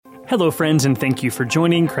Hello, friends, and thank you for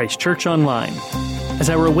joining Christ Church Online. As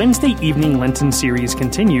our Wednesday evening Lenten series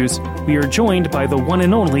continues, we are joined by the one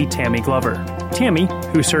and only Tammy Glover. Tammy,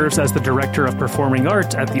 who serves as the Director of Performing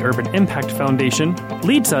Arts at the Urban Impact Foundation,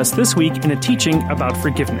 leads us this week in a teaching about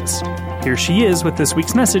forgiveness. Here she is with this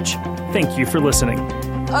week's message. Thank you for listening.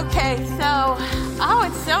 Okay, it's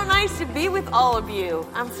so nice to be with all of you.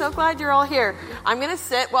 I'm so glad you're all here. I'm going to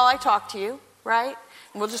sit while I talk to you, right?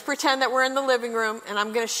 And we'll just pretend that we're in the living room, and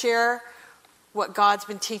I'm going to share what God's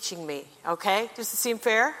been teaching me, okay? Does it seem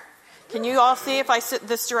fair? Can you all see if I sit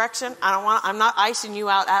this direction? I'm not icing you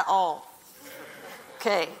out at all.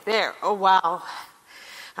 Okay, there. Oh, wow.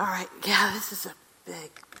 All right, yeah, this is a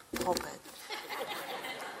big pulpit.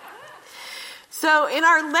 So in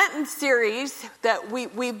our Lenten series that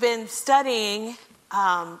we've been studying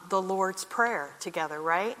the Lord's Prayer together,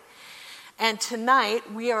 right? And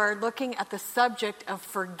tonight we are looking at the subject of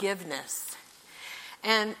forgiveness.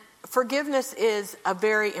 And forgiveness is a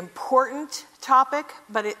very important topic,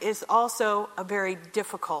 but it is also a very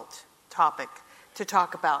difficult topic to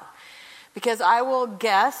talk about. Because I will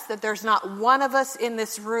guess that there's not one of us in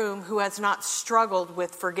this room who has not struggled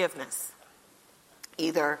with forgiveness.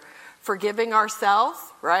 Either forgiving ourselves,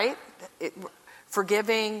 right?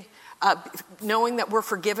 Forgiving, knowing that we're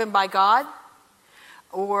forgiven by God,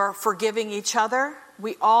 or forgiving each other.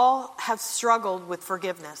 We all have struggled with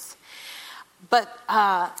forgiveness. But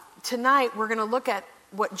tonight we're going to look at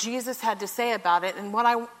what Jesus had to say about it. And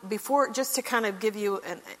just to kind of give you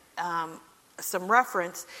some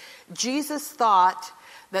reference, Jesus thought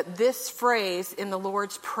that this phrase in the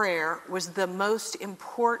Lord's Prayer was the most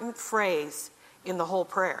important phrase in the whole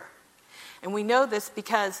prayer. And we know this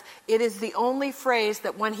because it is the only phrase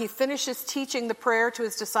that when he finishes teaching the prayer to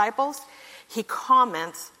his disciples, he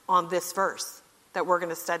comments on this verse that we're going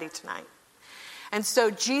to study tonight. And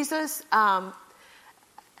so Jesus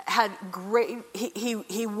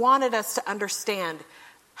he wanted us to understand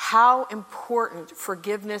how important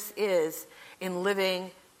forgiveness is in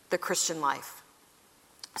living the Christian life.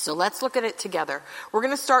 So let's look at it together. We're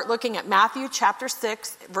going to start looking at Matthew chapter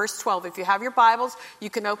 6, verse 12. If you have your Bibles, you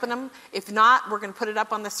can open them. If not, we're going to put it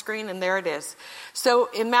up on the screen, and there it is. So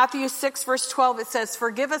in Matthew 6, verse 12, it says,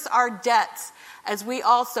 "Forgive us our debts, as we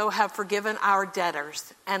also have forgiven our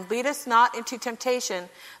debtors. And lead us not into temptation,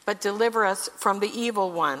 but deliver us from the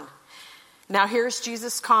evil one." Now here's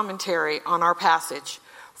Jesus' commentary on our passage.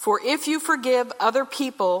 "For if you forgive other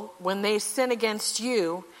people when they sin against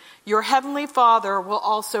you, your heavenly Father will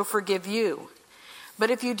also forgive you.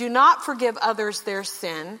 But if you do not forgive others their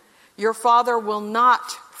sin, your Father will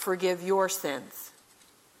not forgive your sins."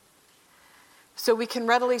 So we can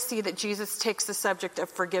readily see that Jesus takes the subject of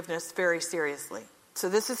forgiveness very seriously. So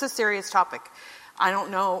this is a serious topic. I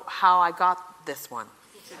don't know how I got this one.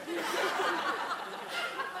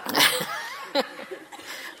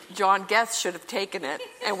 John Guest should have taken it,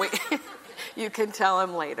 and you can tell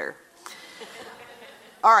him later.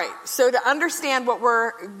 All right, so to understand what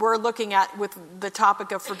we're looking at with the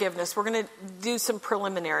topic of forgiveness, we're going to do some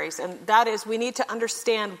preliminaries. And that is, we need to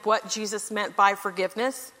understand what Jesus meant by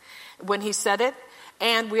forgiveness when he said it.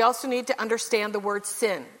 And we also need to understand the word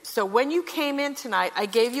sin. So when you came in tonight, I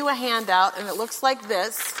gave you a handout, and it looks like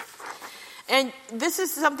this. And this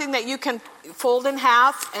is something that you can fold in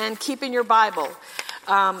half and keep in your Bible.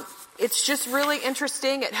 It's just really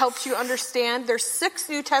interesting. It helps you understand. There's 6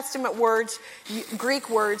 New Testament words, Greek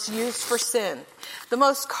words, used for sin. The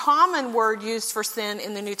most common word used for sin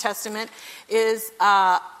in the New Testament is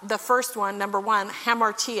the first one, number 1,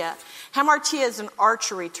 hamartia. Hamartia is an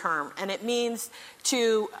archery term, and it means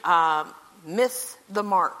to miss the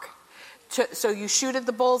mark. So you shoot at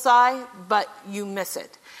the bullseye, but you miss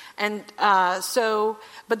it. And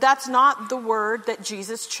but that's not the word that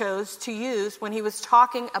Jesus chose to use when he was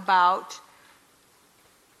talking about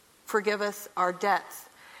forgive us our debts.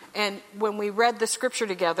 And when we read the scripture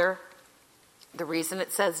together, the reason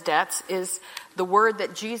it says debts is the word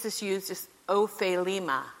that Jesus used is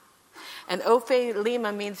ophelema. And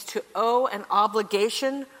ophelema means to owe an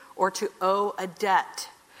obligation or to owe a debt.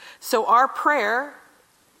 So our prayer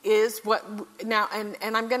is what now,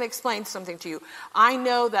 and I'm going to explain something to you. I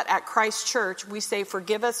know that at Christ Church we say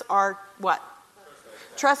forgive us our what?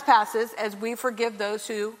 Trespasses as we forgive those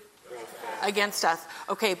who against us.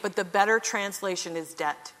 Okay, but the better translation is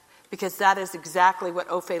debt, because that is exactly what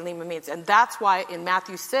ophelema means. And that's why in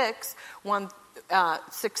Matthew 6,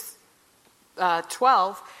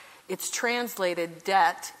 12, it's translated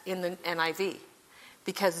debt in the NIV,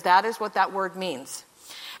 because that is what that word means.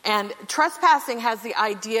 And trespassing has the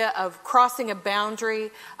idea of crossing a boundary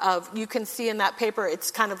of, you can see in that paper, it's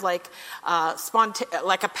kind of like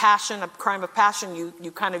like a passion, a crime of passion.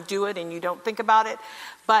 You kind of do it and you don't think about it.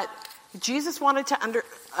 But Jesus wanted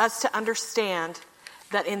us to understand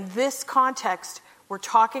that in this context, we're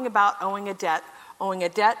talking about owing a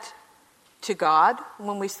debt to God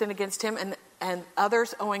when we sin against him, and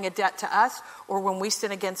others owing a debt to us, or when we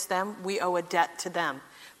sin against them, we owe a debt to them.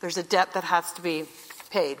 There's a debt that has to be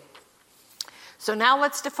paid. So now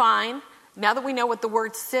let's define, now that we know what the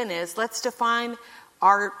word sin is, let's define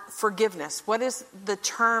our forgiveness. What is the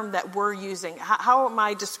term that we're using? How am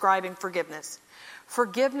I describing forgiveness?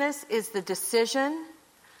 Forgiveness is the decision.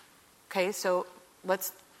 Okay, so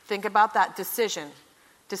let's think about that decision.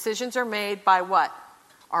 Decisions are made by what?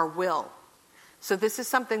 Our will. So this is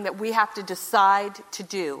something that we have to decide to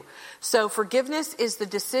do. So forgiveness is the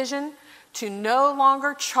decision to no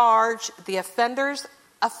longer charge the offender's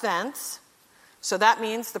offense. So that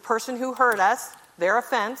means the person who hurt us, their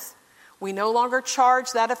offense, we no longer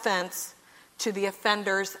charge that offense to the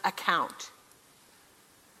offender's account.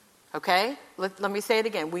 Okay? Let me say it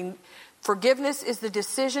again. Forgiveness is the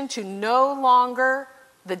decision to no longer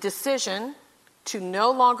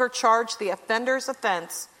charge the offender's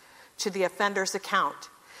offense to the offender's account.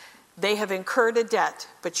 They have incurred a debt,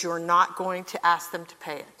 but you're not going to ask them to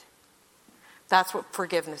pay it. That's what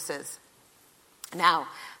forgiveness is. Now,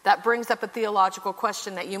 that brings up a theological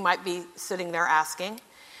question that you might be sitting there asking.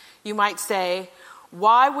 You might say,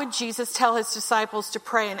 why would Jesus tell his disciples to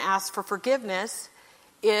pray and ask for forgiveness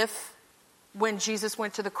if when Jesus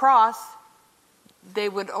went to the cross, they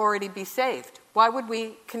would already be saved? Why would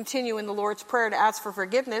we continue in the Lord's Prayer to ask for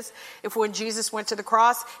forgiveness if when Jesus went to the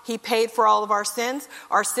cross, he paid for all of our sins?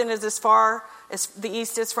 Our sin is as far as the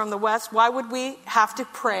east is from the west. Why would we have to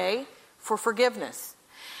pray for forgiveness?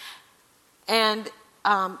 And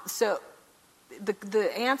so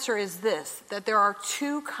the answer is this, that there are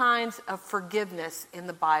two kinds of forgiveness in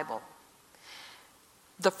the Bible.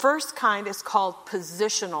 The first kind is called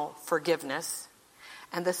positional forgiveness.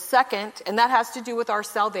 And the second, and that has to do with our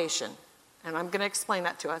salvation. And I'm going to explain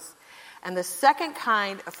that to us. And the second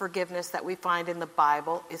kind of forgiveness that we find in the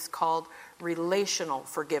Bible is called relational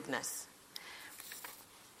forgiveness.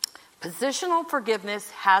 Positional forgiveness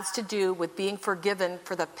has to do with being forgiven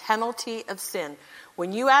for the penalty of sin.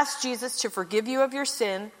 When you ask Jesus to forgive you of your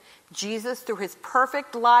sin, Jesus, through his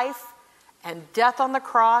perfect life and death on the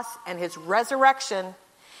cross and his resurrection,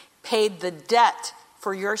 paid the debt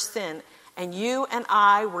for your sin. And you and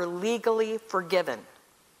I were legally forgiven.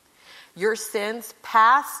 Your sins,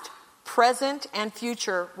 past, present, and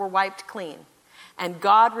future, were wiped clean. And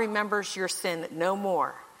God remembers your sin no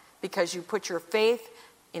more because you put your faith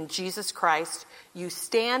in Jesus Christ. You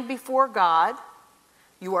stand before God.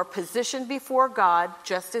 You are positioned before God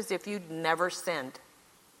just as if you'd never sinned.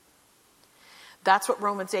 That's what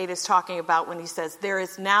Romans 8 is talking about when he says, there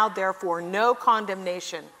is now therefore no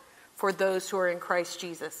condemnation for those who are in Christ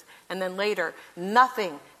Jesus. And then later,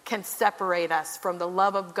 nothing can separate us from the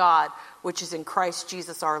love of God, which is in Christ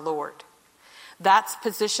Jesus our Lord. That's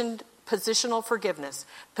positional forgiveness.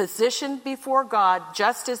 Positioned before God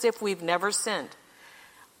just as if we've never sinned.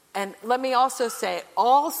 And let me also say,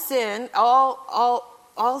 all sin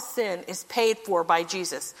is paid for by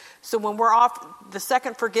Jesus. So when we're off, the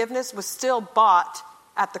second forgiveness was still bought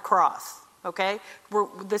at the cross. Okay?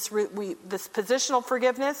 This positional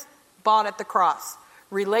forgiveness, bought at the cross.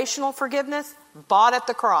 Relational forgiveness, bought at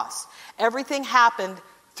the cross. Everything happened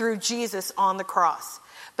through Jesus on the cross.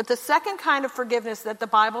 But the second kind of forgiveness that the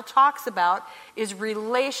Bible talks about is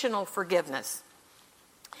relational forgiveness.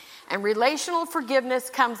 And relational forgiveness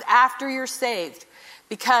comes after you're saved.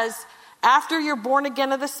 Because after you're born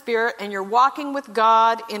again of the Spirit and you're walking with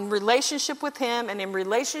God in relationship with him and in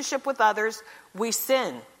relationship with others, we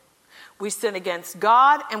sin. We sin against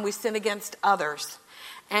God and we sin against others.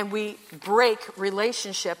 And we break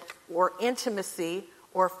relationship or intimacy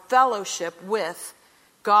or fellowship with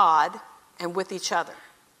God and with each other.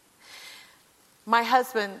 My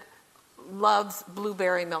husband loves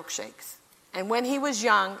blueberry milkshakes. And when he was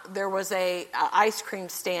young, there was a ice cream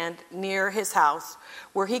stand near his house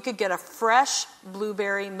where he could get a fresh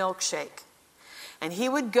blueberry milkshake. And he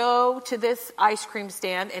would go to this ice cream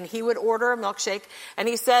stand and he would order a milkshake. And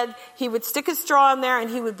he said he would stick a straw in there and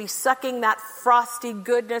he would be sucking that frosty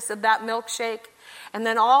goodness of that milkshake. And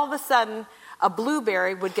then all of a sudden, a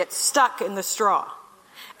blueberry would get stuck in the straw.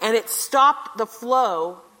 And it stopped the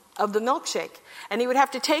flow of the milkshake. And he would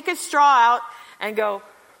have to take his straw out and go,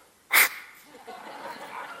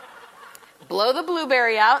 blow the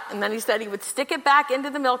blueberry out. And then he said he would stick it back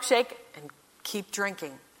into the milkshake and keep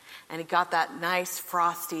drinking. and he got that nice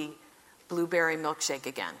frosty blueberry milkshake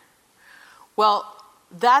again. Well,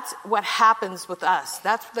 that's what happens with us.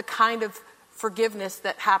 That's the kind of forgiveness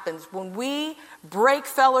that happens when we break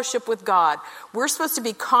fellowship with God. We're supposed to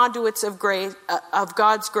be conduits of grace, of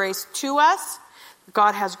God's grace to us.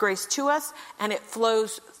 God has grace to us, and it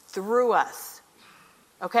flows through us.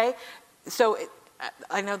 Okay? So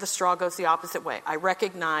I know the straw goes the opposite way. I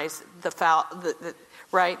recognize the foul,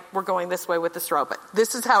 right? We're going this way with the straw, but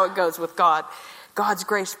this is how it goes with God. God's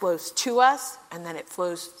grace flows to us, and then it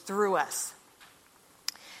flows through us.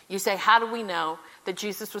 You say, how do we know that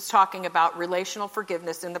Jesus was talking about relational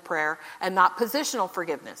forgiveness in the prayer and not positional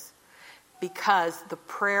forgiveness? Because the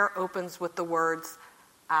prayer opens with the words,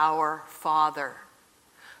 our Father.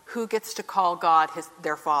 Who gets to call God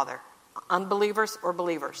their Father? Unbelievers or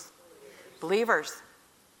believers? Believers.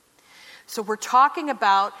 So we're talking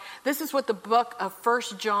about, this is what the book of 1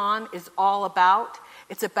 John is all about.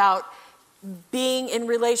 It's about being in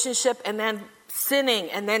relationship and then sinning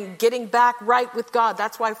and then getting back right with God.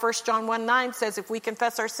 That's why 1 John 1:9 says if we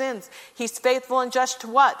confess our sins, he's faithful and just to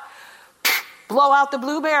what? Blow out the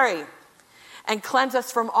blueberry and cleanse us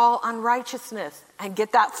from all unrighteousness and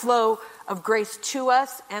get that flow of grace to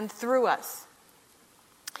us and through us.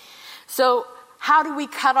 So how do we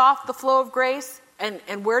cut off the flow of grace?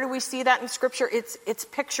 And where do we see that in Scripture? It's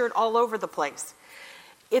pictured all over the place.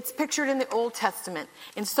 It's pictured in the Old Testament.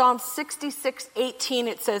 In Psalm 66:18,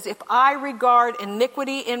 it says, if I regard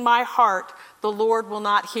iniquity in my heart, the Lord will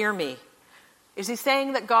not hear me. Is he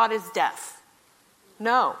saying that God is deaf?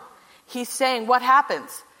 No. He's saying what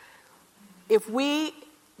happens? If we,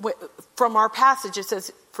 from our passage, it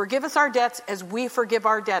says, forgive us our debts as we forgive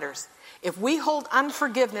our debtors. If we hold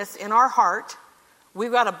unforgiveness in our heart,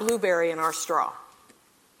 we've got a blueberry in our straw.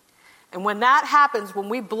 And when that happens, when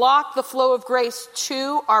we block the flow of grace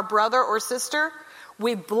to our brother or sister,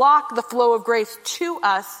 we block the flow of grace to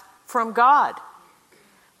us from God.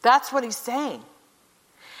 That's what he's saying.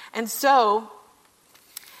 And so,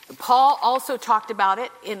 Paul also talked about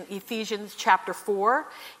it in Ephesians chapter 4.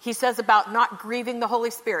 He says about not grieving the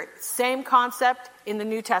Holy Spirit. Same concept in the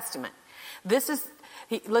New Testament.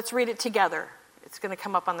 Let's read it together. It's going to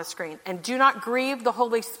come up on the screen. And do not grieve the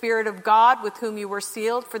Holy Spirit of God with whom you were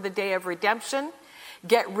sealed for the day of redemption.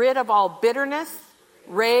 Get rid of all bitterness,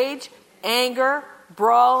 rage, anger,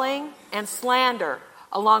 brawling, and slander,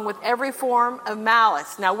 along with every form of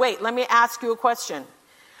malice. Now wait, let me ask you a question.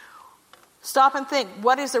 Stop and think.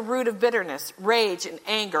 What is a root of bitterness, rage, and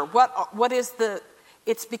anger? What is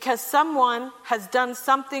it's because someone has done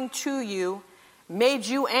something to you, made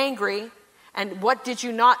you angry, and what did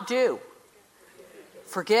you not do?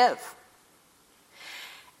 Forgive.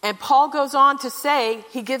 And Paul goes on to say,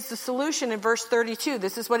 he gives the solution in verse 32.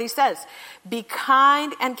 This is what he says. Be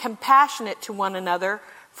kind and compassionate to one another,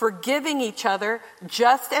 forgiving each other,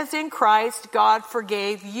 just as in Christ God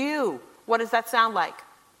forgave you. What does that sound like?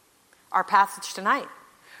 Our passage tonight.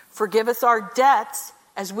 Forgive us our debts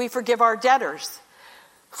as we forgive our debtors.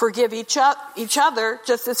 Forgive each other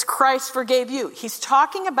just as Christ forgave you. He's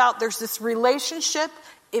talking about there's this relationship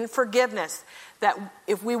in forgiveness that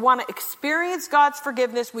if we want to experience God's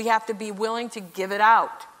forgiveness, we have to be willing to give it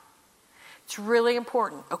out. It's really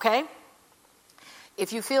important, okay?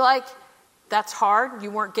 If you feel like that's hard, you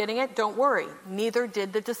weren't getting it, don't worry. Neither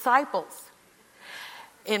did the disciples.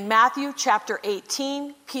 In Matthew chapter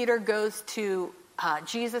 18, Peter goes to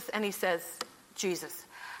Jesus and he says, Jesus,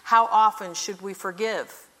 how often should we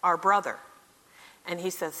forgive our brother? And he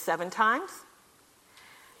says 7 times.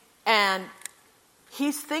 And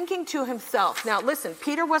he's thinking to himself. Now listen,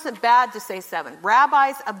 Peter wasn't bad to say 7.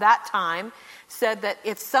 Rabbis of that time said that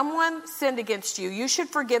if someone sinned against you, you should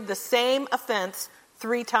forgive the same offense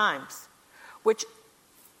 3 times. Which,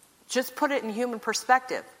 just put it in human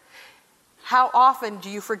perspective. How often do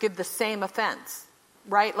you forgive the same offense?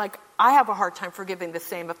 Right? Like, I have a hard time forgiving the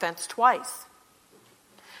same offense twice.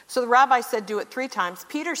 So the rabbi said do it 3 times.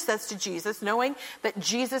 Peter says to Jesus, knowing that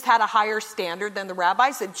Jesus had a higher standard than the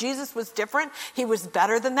rabbis, that Jesus was different. He was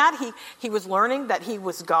better than that. He was learning that he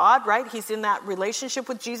was God, right? He's in that relationship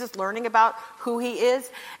with Jesus, learning about who he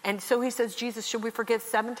is. And so he says, Jesus, should we forgive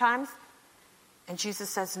 7 times? And Jesus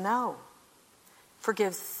says, no.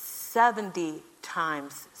 Forgive 70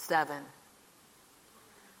 times 7.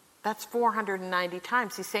 That's 490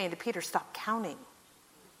 times. He's saying to Peter, stop counting.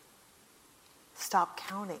 Stop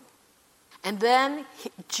counting. And then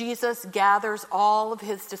Jesus gathers all of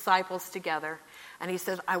his disciples together and he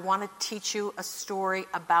says, I want to teach you a story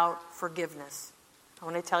about forgiveness. I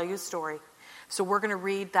want to tell you a story. So we're going to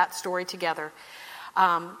read that story together.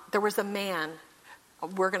 There was a man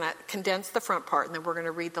we're going to condense the front part and then we're going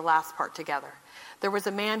to read the last part together. There was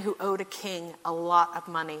a man who owed a king a lot of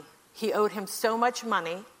money. He owed him so much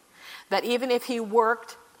money that even if he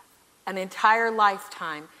worked an entire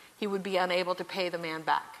lifetime, he would be unable to pay the man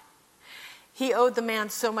back. He owed the man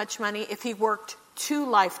so much money, if he worked 2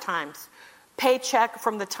 lifetimes, paycheck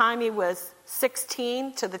from the time he was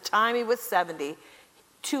 16 to the time he was 70,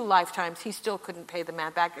 2 lifetimes, he still couldn't pay the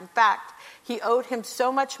man back. In fact, he owed him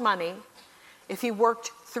so much money, if he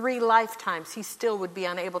worked 3 lifetimes, he still would be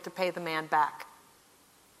unable to pay the man back.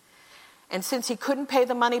 And since he couldn't pay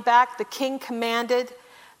the money back, the king commanded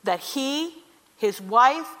that he, his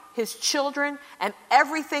wife, his children, and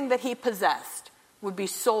everything that he possessed would be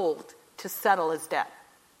sold to settle his debt.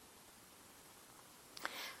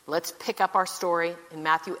 Let's pick up our story in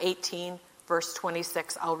Matthew 18, verse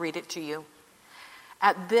 26. I'll read it to you.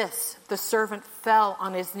 At this, the servant fell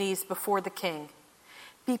on his knees before the king.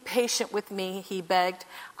 "Be patient with me," he begged.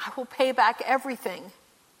 "I will pay back everything."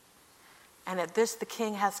 And at this, the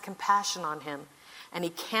king has compassion on him, and he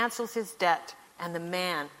cancels his debt, and the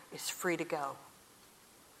man is free to go.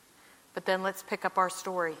 But then let's pick up our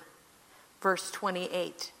story. Verse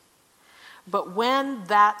 28. But when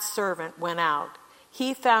that servant went out,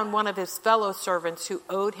 he found one of his fellow servants who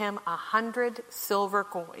owed him 100 silver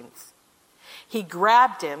coins. He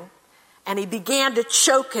grabbed him, and he began to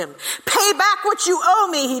choke him. "Pay back what you owe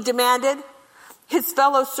me," he demanded. His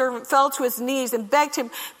fellow servant fell to his knees and begged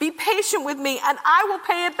him, "Be patient with me, and I will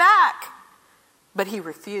pay it back." But he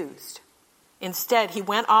refused. Instead, he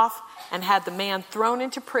went off and had the man thrown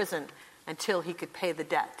into prison until he could pay the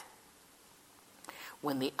debt.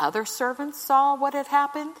 When the other servants saw what had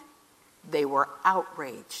happened, they were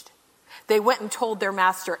outraged. They went and told their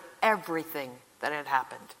master everything that had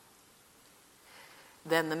happened.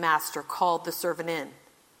 Then the master called the servant in.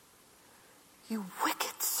 "You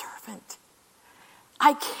wicked servant,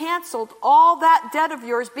 I canceled all that debt of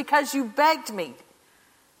yours because you begged me,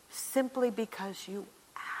 simply because you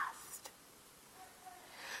asked.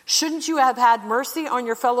 Shouldn't you have had mercy on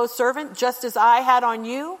your fellow servant just as I had on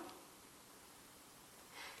you?"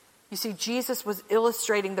 You see, Jesus was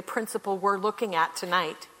illustrating the principle we're looking at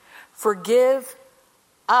tonight. Forgive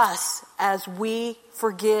us as we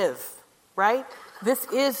forgive, right? This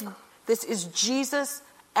is Jesus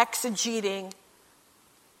exegeting,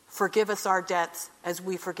 forgive us our debts as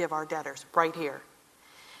we forgive our debtors, right here.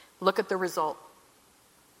 Look at the result.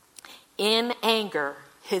 In anger,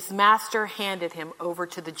 his master handed him over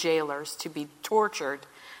to the jailers to be tortured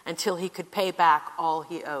until he could pay back all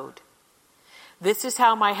he owed. This is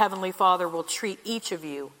how my heavenly Father will treat each of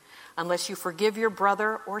you unless you forgive your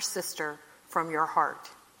brother or sister from your heart.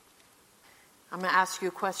 I'm going to ask you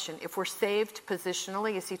a question. If we're saved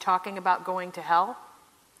positionally, is he talking about going to hell?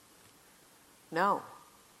 No.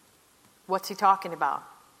 What's he talking about?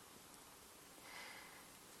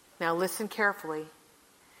 Now listen carefully.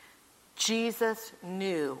 Jesus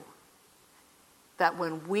knew that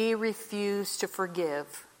when we refuse to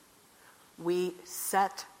forgive, we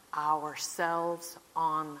set ourselves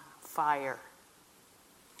on fire.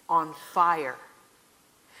 On fire.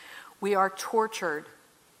 We are tortured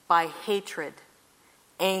by hatred,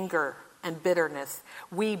 anger, and bitterness.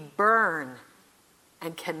 We burn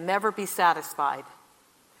and can never be satisfied.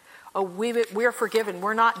 Oh, we're forgiven.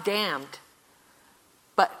 We're not damned.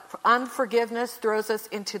 But unforgiveness throws us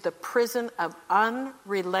into the prison of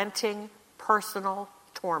unrelenting personal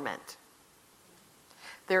torment.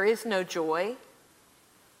 There is no joy,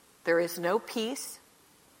 there is no peace,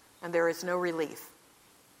 and there is no relief.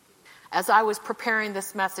 As I was preparing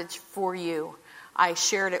this message for you, I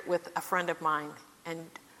shared it with a friend of mine,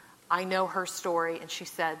 and I know her story, and she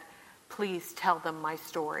said, "Please tell them my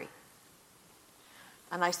story."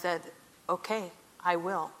 And I said, "Okay, I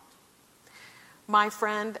will." My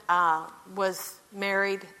friend was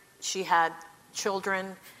married, she had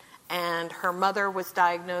children, and her mother was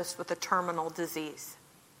diagnosed with a terminal disease.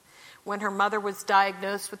 When her mother was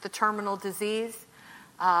diagnosed with the terminal disease,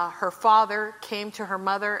 her father came to her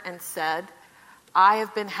mother and said, "I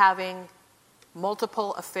have been having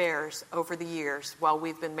multiple affairs over the years while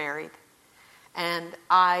we've been married, and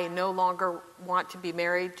I no longer want to be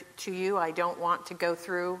married to you. I don't want to go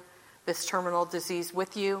through this terminal disease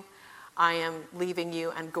with you. I am leaving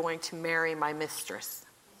you and going to marry my mistress."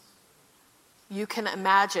 You can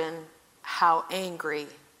imagine how angry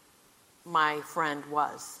my friend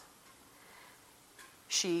was.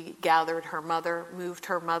 She gathered her mother, moved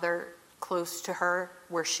her mother close to her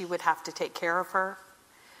where she would have to take care of her.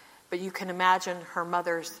 But you can imagine her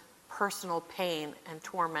mother's personal pain and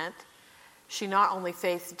torment. She not only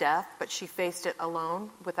faced death, but she faced it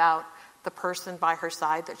alone without the person by her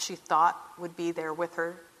side that she thought would be there with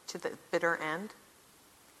her to the bitter end.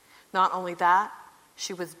 Not only that,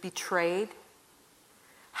 she was betrayed,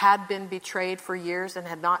 had been betrayed for years and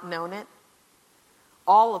had not known it.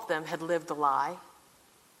 All of them had lived a lie,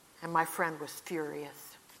 and my friend was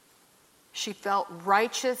furious. She felt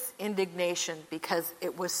righteous indignation because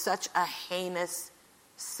it was such a heinous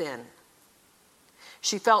sin.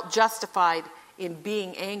 She felt justified in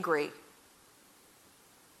being angry,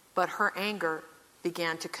 but her anger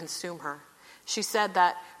began to consume her. She said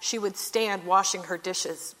that she would stand washing her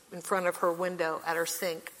dishes in front of her window at her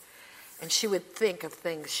sink, and she would think of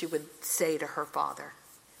things she would say to her father.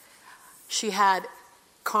 She had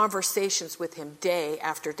conversations with him day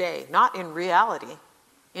after day, not in reality,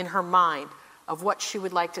 in her mind, of what she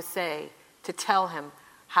would like to say to tell him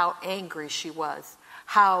how angry she was,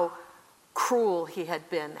 how cruel he had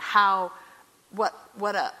been, what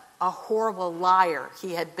a horrible liar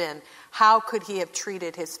he had been. How could he have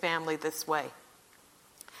treated his family this way?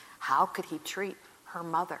 How could he treat her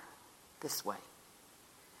mother this way?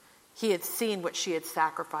 He had seen what she had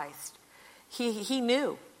sacrificed. He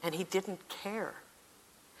knew, and he didn't care.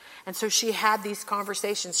 And so she had these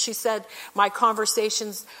conversations. She said, my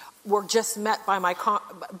conversations were just met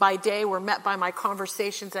by day, were met by my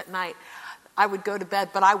conversations at night. I would go to bed,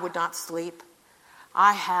 but I would not sleep.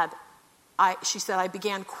 She said, I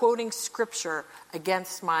began quoting scripture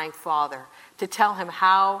against my father to tell him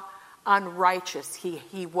how unrighteous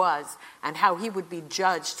he was and how he would be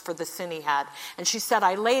judged for the sin he had. And she said,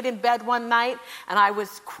 I laid in bed one night and I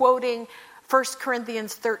was quoting 1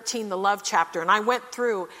 Corinthians 13, the love chapter. And I went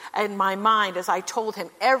through in my mind as I told him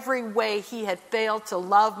every way he had failed to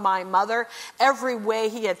love my mother, every way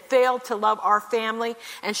he had failed to love our family.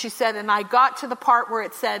 And she said, and I got to the part where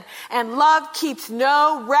it said, and love keeps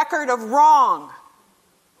no record of wrong.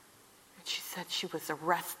 And she said she was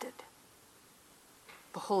arrested.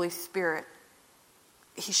 The Holy Spirit,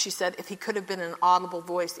 she said, if he could have been an audible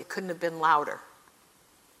voice, it couldn't have been louder.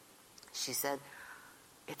 She said,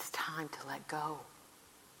 it's time to let go.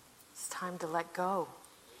 It's time to let go.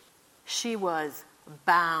 She was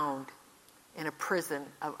bound in a prison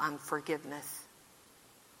of unforgiveness.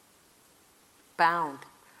 Bound.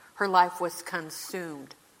 Her life was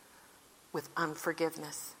consumed with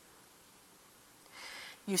unforgiveness.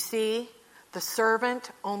 You see, the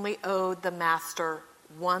servant only owed the master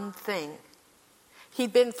one thing.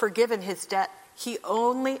 He'd been forgiven his debt. He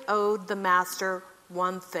only owed the master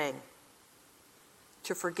one thing: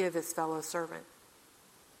 to forgive his fellow servant.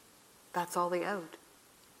 That's all he owed.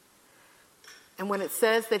 And when it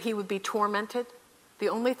says that he would be tormented, the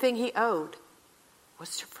only thing he owed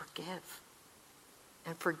was to forgive.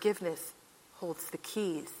 And forgiveness holds the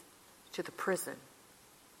keys to the prison.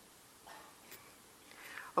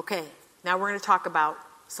 Okay, now we're going to talk about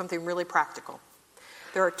something really practical.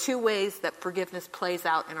 There are two ways that forgiveness plays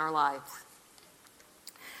out in our lives.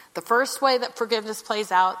 The first way that forgiveness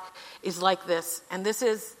plays out is like this, and this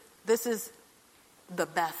is the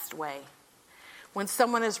best way. When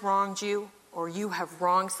someone has wronged you, or you have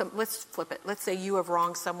wronged let's flip it. Let's say you have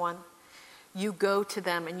wronged someone. You go to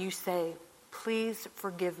them and you say, please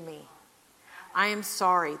forgive me. I am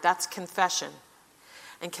sorry. That's confession.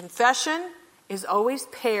 And confession is always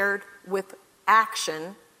paired with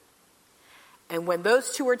action. And when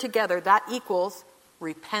those two are together, that equals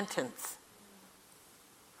repentance.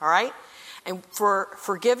 All right? And for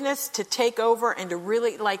forgiveness to take over and to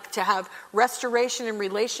really to have restoration in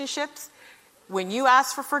relationships, when you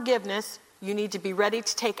ask for forgiveness, you need to be ready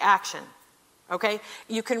to take action. Okay?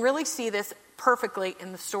 You can really see this perfectly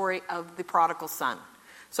in the story of the prodigal son.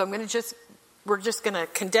 So we're just going to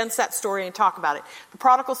condense that story and talk about it. The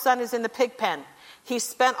prodigal son is in the pig pen. He's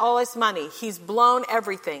spent all his money. He's blown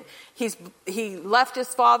everything. He left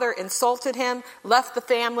his father, insulted him, left the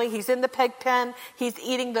family. He's in the pig pen. He's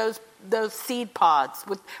eating those seed pods,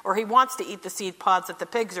 or he wants to eat the seed pods that the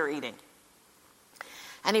pigs are eating.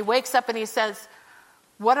 And he wakes up and he says,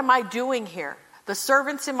 what am I doing here? The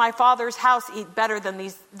servants in my father's house eat better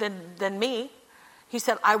than me. He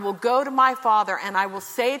said, I will go to my father and I will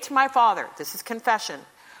say to my father, this is confession,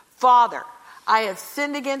 Father, I have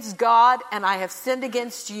sinned against God and I have sinned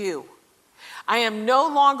against you. I am no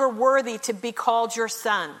longer worthy to be called your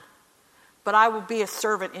son, but I will be a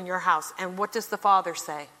servant in your house. And what does the father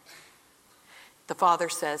say? The father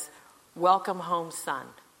says, welcome home, son.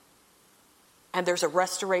 And there's a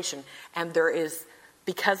restoration. And there is,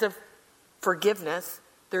 because of forgiveness,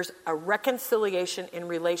 there's a reconciliation in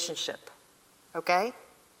relationship. Okay?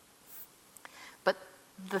 But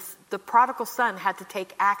the prodigal son had to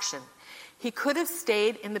take action. He could have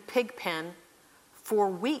stayed in the pig pen for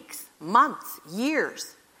weeks, months,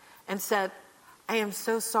 years, and said, I am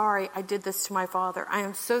so sorry I did this to my father. I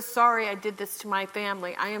am so sorry I did this to my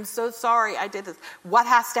family. I am so sorry I did this. What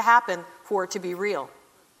has to happen for it to be real?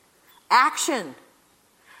 Action.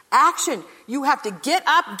 Action. You have to get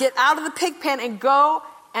up, get out of the pig pen, and go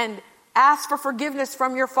and ask for forgiveness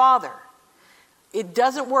from your father. It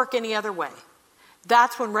doesn't work any other way.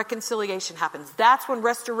 That's when reconciliation happens. That's when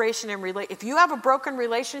restoration and if you have a broken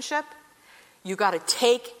relationship, you got to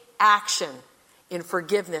take action in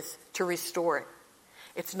forgiveness to restore it.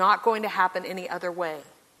 It's not going to happen any other way.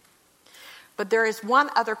 But there is one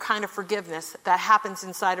other kind of forgiveness that happens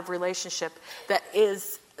inside of relationship that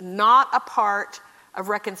is not a part of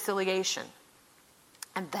reconciliation.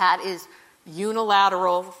 And that is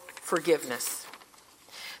unilateral forgiveness.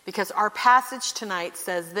 Because our passage tonight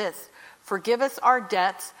says this, forgive us our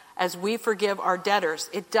debts as we forgive our debtors.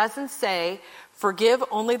 It doesn't say, forgive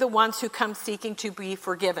only the ones who come seeking to be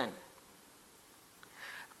forgiven.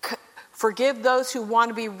 Forgive those who want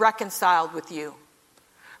to be reconciled with you.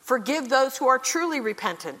 Forgive those who are truly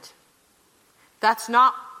repentant. That's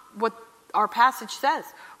not what our passage says.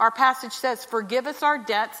 Our passage says, forgive us our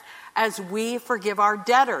debts as we forgive our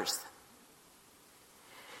debtors.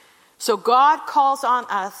 So God calls on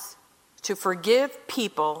us to forgive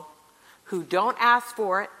people who don't ask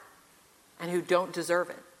for it and who don't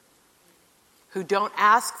deserve it. Who don't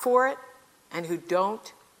ask for it and who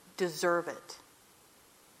don't deserve it.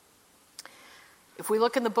 If we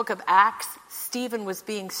look in the book of Acts, Stephen was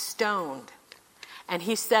being stoned. And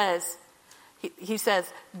he says,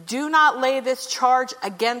 do not lay this charge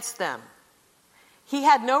against them. He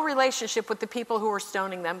had no relationship with the people who were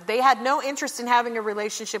stoning them. They had no interest in having a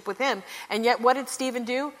relationship with him. And yet what did Stephen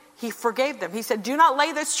do? He forgave them. He said, do not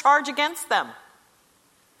lay this charge against them.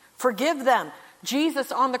 Forgive them.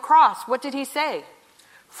 Jesus on the cross, what did he say?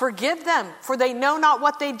 Forgive them, for they know not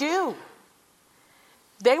what they do.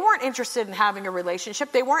 They weren't interested in having a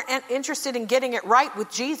relationship. They weren't interested in getting it right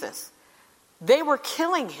with Jesus. They were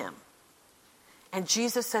killing him. And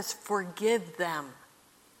Jesus says, forgive them.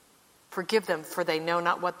 Forgive them, for they know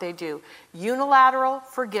not what they do. Unilateral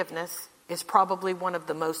forgiveness is probably one of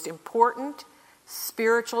the most important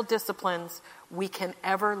spiritual disciplines we can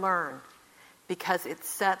ever learn because it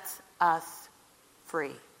sets us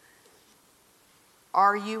free.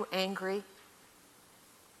 Are you angry?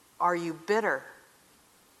 Are you bitter?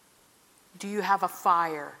 Do you have a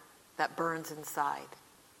fire that burns inside?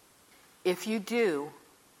 If you do,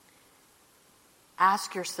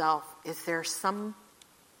 ask yourself, is there some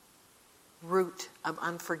root of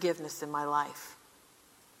unforgiveness in my life?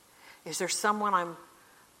 Is there someone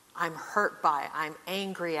I'm hurt by, I'm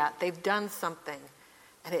angry at? They've done something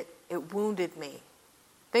and it wounded me.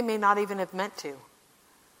 They may not even have meant to.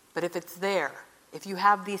 But if it's there, if you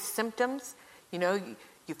have these symptoms, you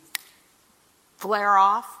flare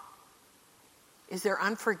off, is there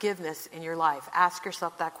unforgiveness in your life? Ask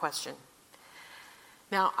yourself that question.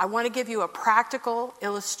 Now, I want to give you a practical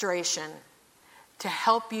illustration to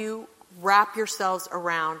help you wrap yourselves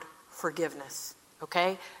around forgiveness,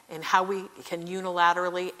 okay? And how we can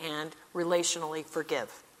unilaterally and relationally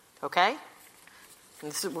forgive, okay?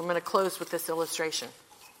 And we're going to close with this illustration.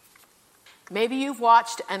 Maybe you've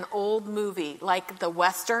watched an old movie like the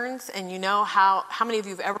Westerns, and you know how many of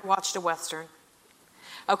you have ever watched a Western?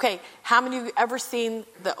 Okay, how many of you ever seen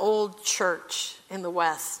the old church in the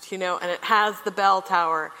West, and it has the bell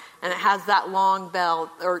tower, and it has that long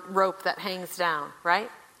bell or rope that hangs down, right?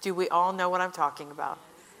 Do we all know what I'm talking about?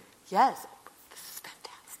 Yes. This is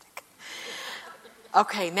fantastic.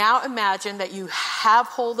 Okay, now imagine that you have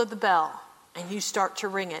hold of the bell, and you start to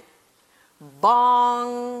ring it.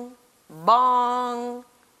 Bong, bong,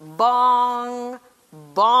 bong,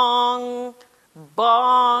 bong,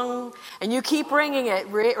 bong. And you keep ringing it,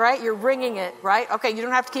 right? You're ringing it, right? Okay, you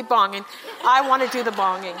don't have to keep bonging. I want to do the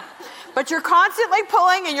bonging. But you're constantly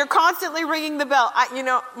pulling and you're constantly ringing the bell.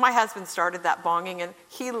 My husband started that bonging and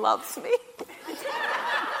he loves me.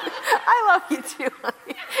 I love you too,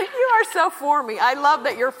 honey. You are so for me. I love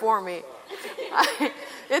that you're for me.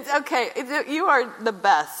 It's okay. You are the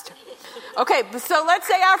best. Okay, so let's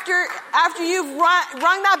say after you've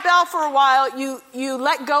rung that bell for a while, you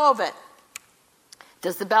let go of it.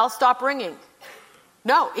 Does the bell stop ringing?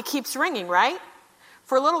 No, it keeps ringing, right?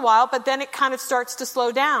 For a little while, but then it kind of starts to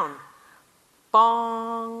slow down.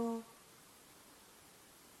 Bong,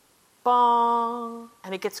 bong,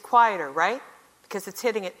 and it gets quieter, right? Because it's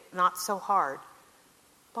hitting it not so hard.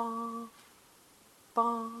 Bong,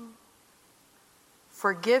 bong.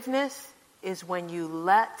 Forgiveness is when you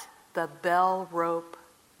let the bell rope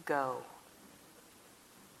go.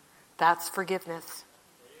 That's forgiveness.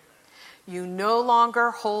 You no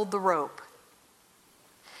longer hold the rope.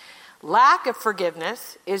 Lack of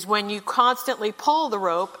forgiveness is when you constantly pull the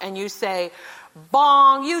rope and you say,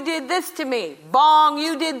 bong, you did this to me. Bong,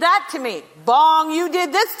 you did that to me. Bong, you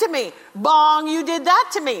did this to me. Bong, you did that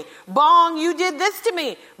to me. Bong, you did this to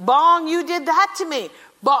me. Bong, you did that to me.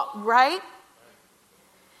 Right?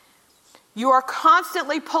 You are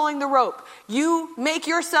constantly pulling the rope. You make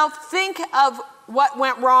yourself think of what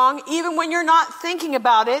went wrong, even when you're not thinking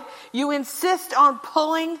about it. You insist on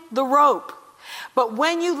pulling the rope. But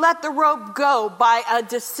when you let the rope go by a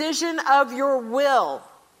decision of your will,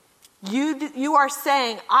 you are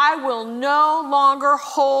saying, I will no longer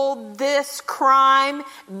hold this crime,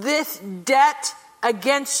 this debt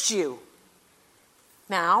against you.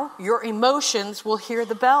 Now, your emotions will hear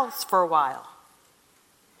the bells for a while.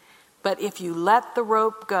 But if you let the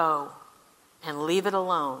rope go and leave it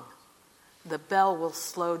alone, the bell will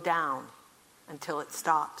slow down until it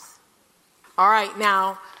stops. All right,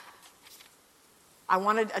 now, I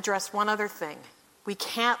want to address one other thing. We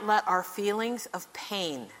can't let our feelings of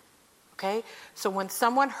pain, okay? So when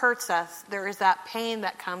someone hurts us, there is that pain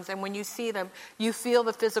that comes, and when you see them, you feel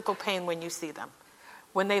the physical pain when you see them.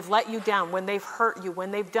 When they've let you down, when they've hurt you,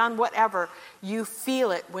 when they've done whatever, you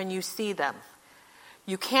feel it when you see them.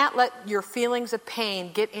 You can't let your feelings of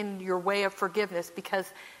pain get in your way of forgiveness, because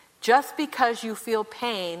just because you feel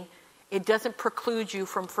pain, it doesn't preclude you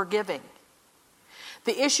from forgiving.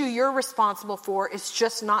 The issue you're responsible for is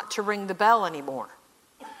just not to ring the bell anymore.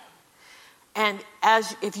 And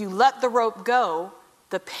if you let the rope go,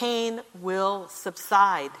 the pain will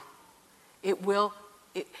subside.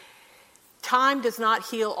 Time does not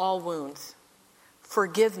heal all wounds.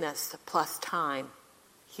 Forgiveness plus time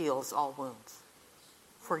heals all wounds.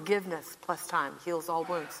 Forgiveness plus time heals all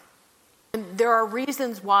wounds. And there are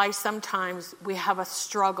reasons why sometimes we have a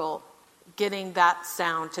struggle getting that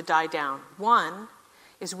sound to die down. One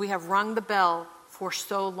is we have rung the bell for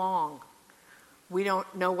so long, we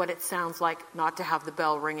don't know what it sounds like not to have the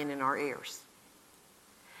bell ringing in our ears.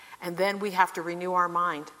 And then we have to renew our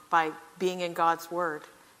mind by being in God's Word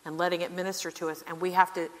and letting it minister to us. And we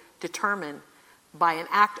have to determine, by an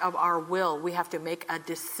act of our will, we have to make a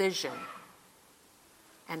decision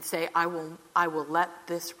and say, I will let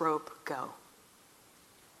this rope go.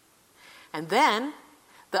 And then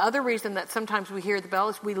the other reason that sometimes we hear the bell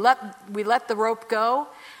is we let the rope go,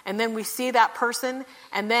 and then we see that person,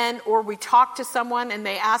 or we talk to someone and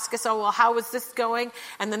they ask us, oh, well, how is this going?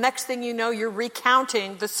 And the next thing you know, you're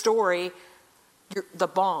recounting the story, the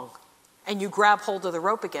bong, and you grab hold of the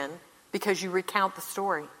rope again because you recount the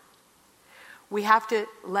story. We have to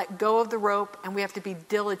let go of the rope, and we have to be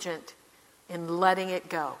diligent in letting it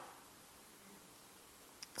go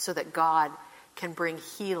so that God can bring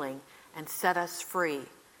healing and set us free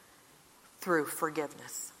through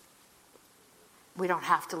forgiveness. We don't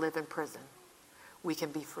have to live in prison. We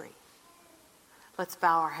can be free. Let's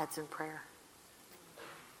bow our heads in prayer.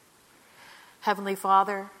 Heavenly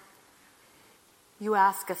Father, you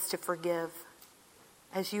ask us to forgive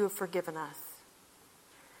as you have forgiven us.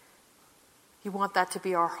 You want that to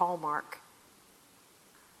be our hallmark.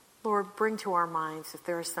 Lord, bring to our minds if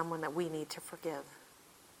there is someone that we need to forgive.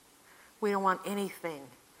 We don't want anything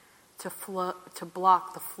to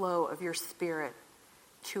block the flow of your Spirit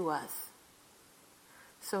to us.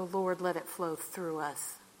 So, Lord, let it flow through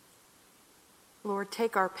us. Lord,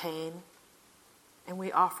 take our pain, and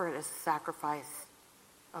we offer it as a sacrifice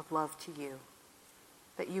of love to you,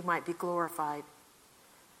 that you might be glorified,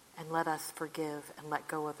 and let us forgive and let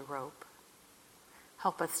go of the rope.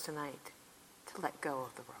 Help us tonight to let go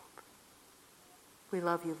of the rope. We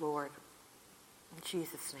love you, Lord. In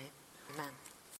Jesus' name, amen.